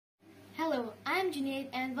Hello, I am Junaid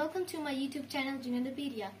and welcome to my YouTube channel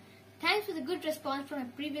Junaidopedia. Thanks for the good response from my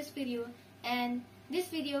previous video, and this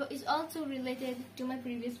video is also related to my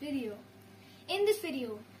previous video. In this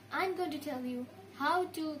video, I'm going to tell you how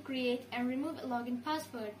to create and remove a login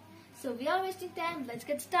password. So without wasting time, let's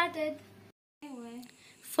get started.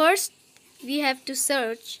 First, we have to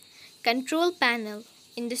search Control Panel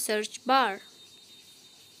in the search bar.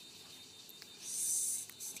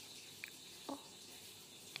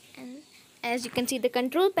 And as you can see, the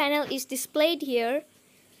control panel is displayed here.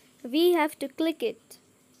 We have to click it.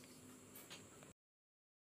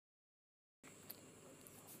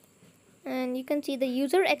 And you can see the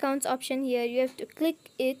user accounts option here. You have to click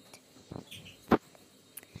it.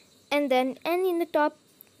 And in the top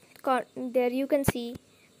there you can see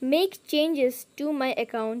make changes to my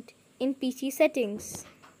account in PC settings.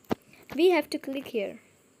 We have to click here.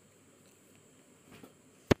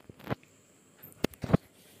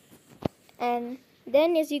 And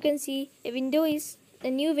then as you can see a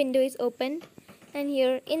new window is opened, and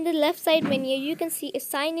here in the left side menu you can see a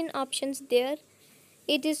sign in options there.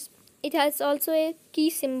 It has also a key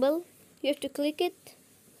symbol. You have to click it,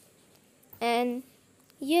 and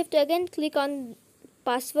you have to again click on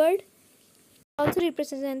password, also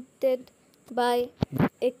represented by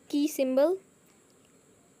a key symbol.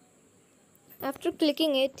 After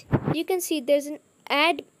clicking it, you can see there's an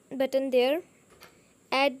add button there.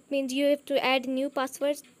 Add means you have to add new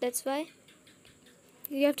passwords, that's why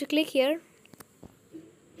you have to click here.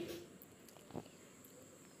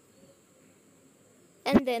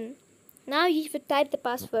 And then now you have to type the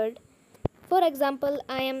password. For example,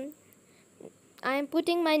 I am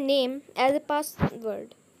putting my name as a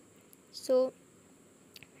password. So,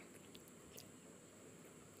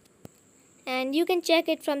 and you can check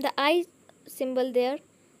it from the I symbol there.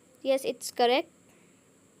 Yes, it's correct.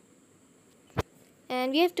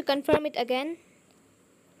 And we have to confirm it again.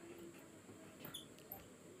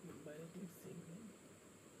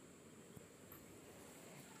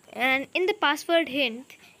 And in the password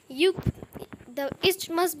hint, it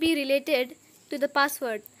must be related to the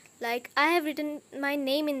password. Like I have written my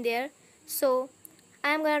name in there, so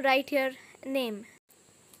I am gonna write here name,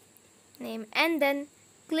 and then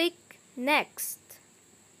click next.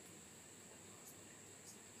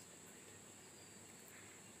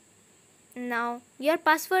 Now your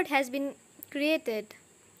password has been created.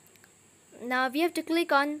 Now we have to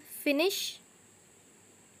click on finish,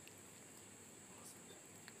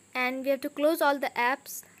 and we have to close all the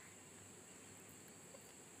apps,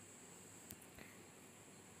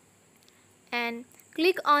 and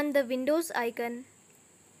click on the Windows icon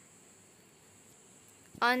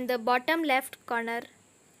on the bottom left corner,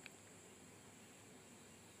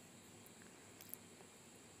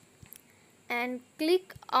 and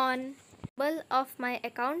click on of my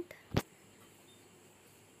account,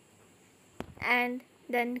 and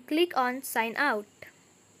then click on sign out.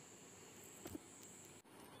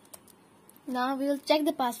 Now we will check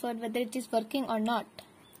the password whether it is working or not.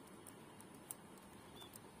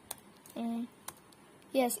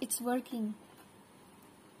 Yes, it's working.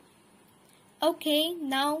 Okay,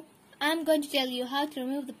 now I'm going to tell you how to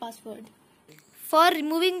remove the password. For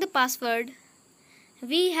removing the password,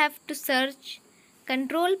 we have to search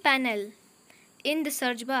Control Panel in the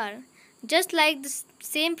search bar, just like the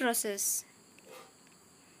same process.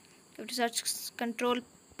 You have to search Control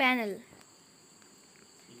Panel.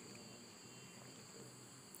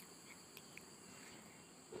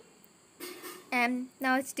 And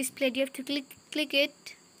now it's displayed. You have to click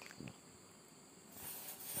it,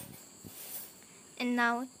 and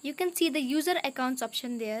now you can see the user accounts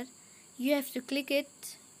option there. You have to click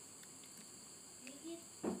it,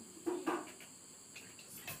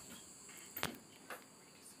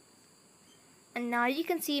 and now you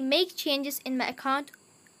can see make changes in my account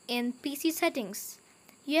in PC settings.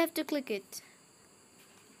 You have to click it.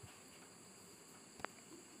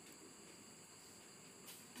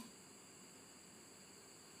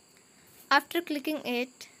 After clicking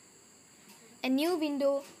it, a new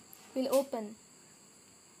window will open,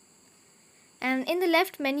 and in the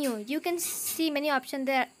left menu you can see many options.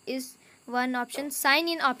 There is one option, sign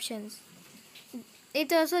in options. It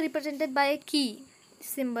is also represented by a key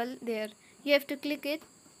symbol there. You have to click it,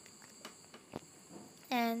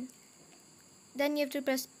 and then you have to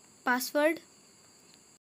press password,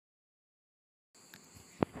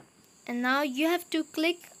 and now you have to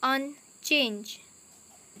click on change.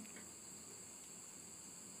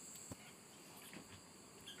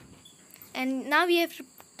 And now we have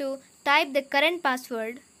to type the current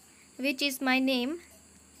password, which is my name,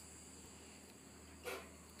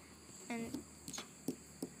 and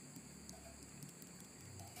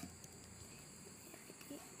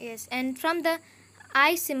Yes, and from the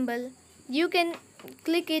I symbol you can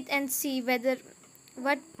click it and see whether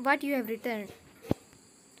what you have returned.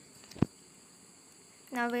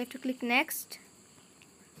 Now we have to click next,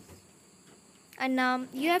 and now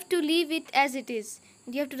you have to leave it as it is.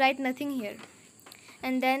 You have to write nothing here,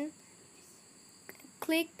 and then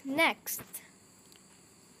click next.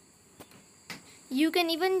 You can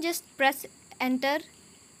even just press enter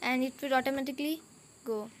and it will automatically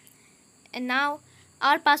go. And now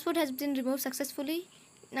our password has been removed successfully.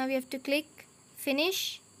 Now we have to click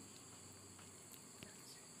finish,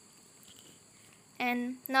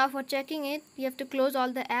 and now for checking it you have to close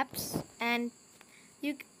all the apps and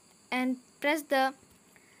press the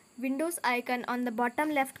Windows icon on the bottom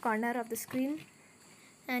left corner of the screen,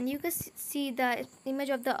 and you can see the image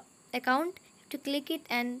of the account. You have to click it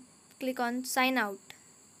and click on sign out.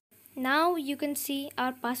 Now you can see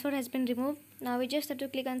our password has been removed. Now we just have to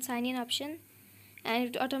click on sign in option and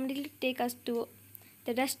it will automatically take us to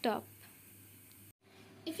the desktop.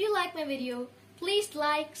 If you like my video, please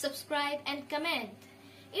like, subscribe and comment.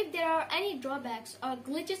 If there are any drawbacks or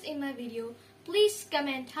glitches in my video, please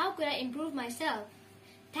comment how could I improve myself.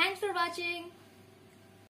 Thanks for watching.